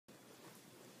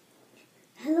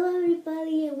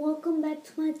welcome back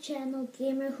to my channel,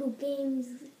 Gamer Who Games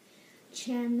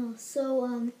channel.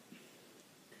 So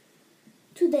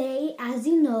today, as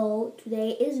you know, today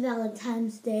is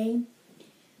Valentine's Day,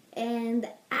 and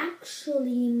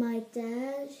actually my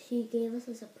dad, he gave us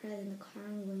a surprise in the car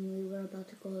when we were about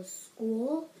to go to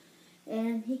school,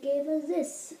 and he gave us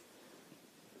this.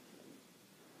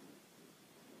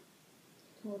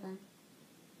 Hold on.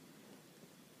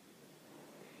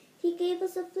 He gave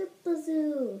us a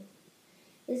flip-a-zoo.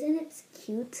 Isn't it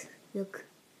cute? Look,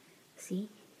 see?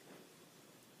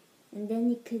 And then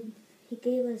he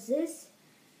gave us this,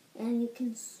 and you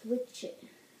can switch it.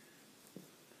 You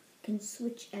can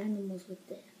switch animals with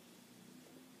it.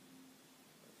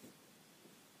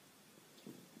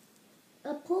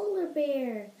 A polar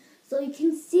bear. So you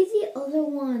can see the other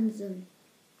one's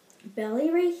belly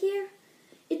right here.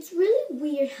 It's really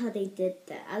weird how they did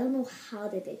that. I don't know how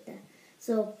they did that.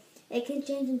 So it can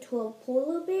change into a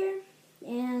polar bear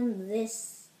and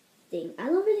this thing. I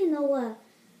don't really know what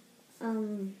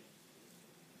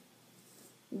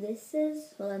this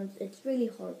is. Well, it's really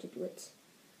hard to do it.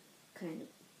 Kind of.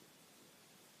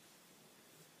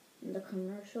 In the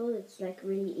commercial, it's like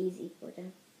really easy for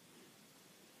them.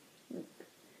 Look.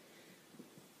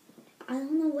 I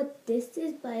don't know what this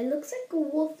is, but it looks like a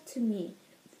wolf to me.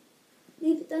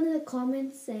 Leave it down in the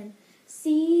comments and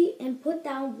see and put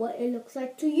down what it looks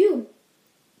like to you.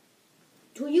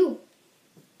 To you.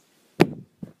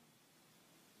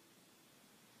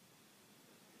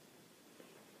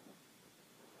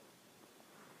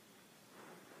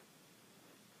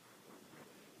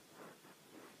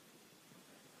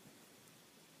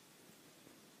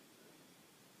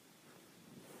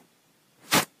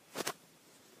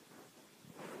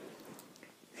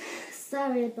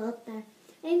 Sorry about that.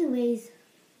 Anyways,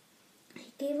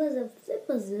 he gave us a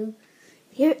flip-a-zoo.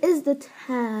 Here is the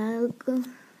tag.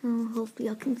 Hopefully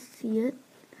y'all can see it.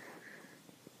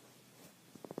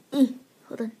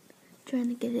 Hold on. Trying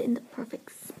to get it in the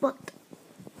perfect spot.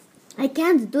 I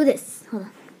can't do this. Hold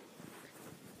on.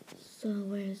 So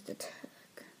where's the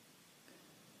tag?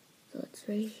 So it's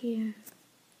right here.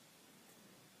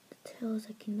 The tail is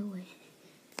like in the way.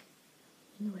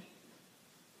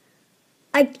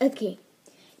 Okay.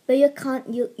 But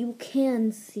you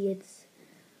can see it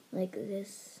like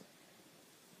this.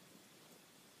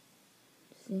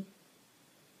 See?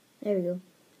 There we go.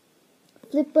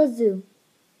 Flip-a-zoo.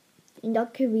 And y'all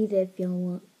can read it if y'all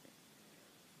want.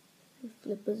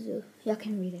 Flip-a-zoo. Y'all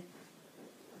can read it.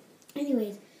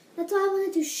 Anyways, that's all I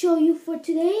wanted to show you for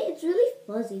today. It's really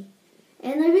fuzzy.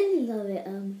 And I really love it.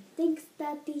 Thanks,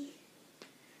 Daddy.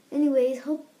 Anyways,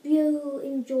 hope you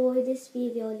enjoy this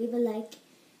video. Leave a like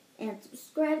and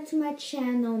subscribe to my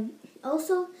channel.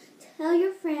 Also, tell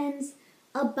your friends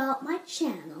about my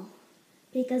channel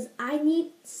because I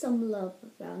need some love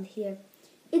around here.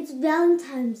 It's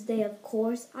Valentine's Day, of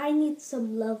course. I need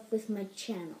some love with my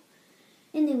channel.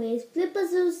 Anyways,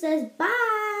 Flip-a-zoo says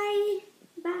bye.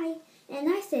 Bye. And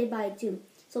I say bye too.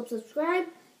 So subscribe,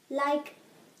 like,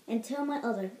 and tell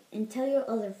your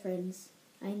other friends.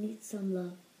 I need some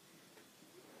love.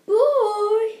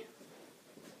 Bye.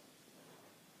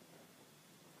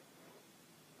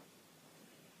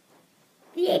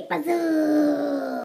 Flip-a-zoo.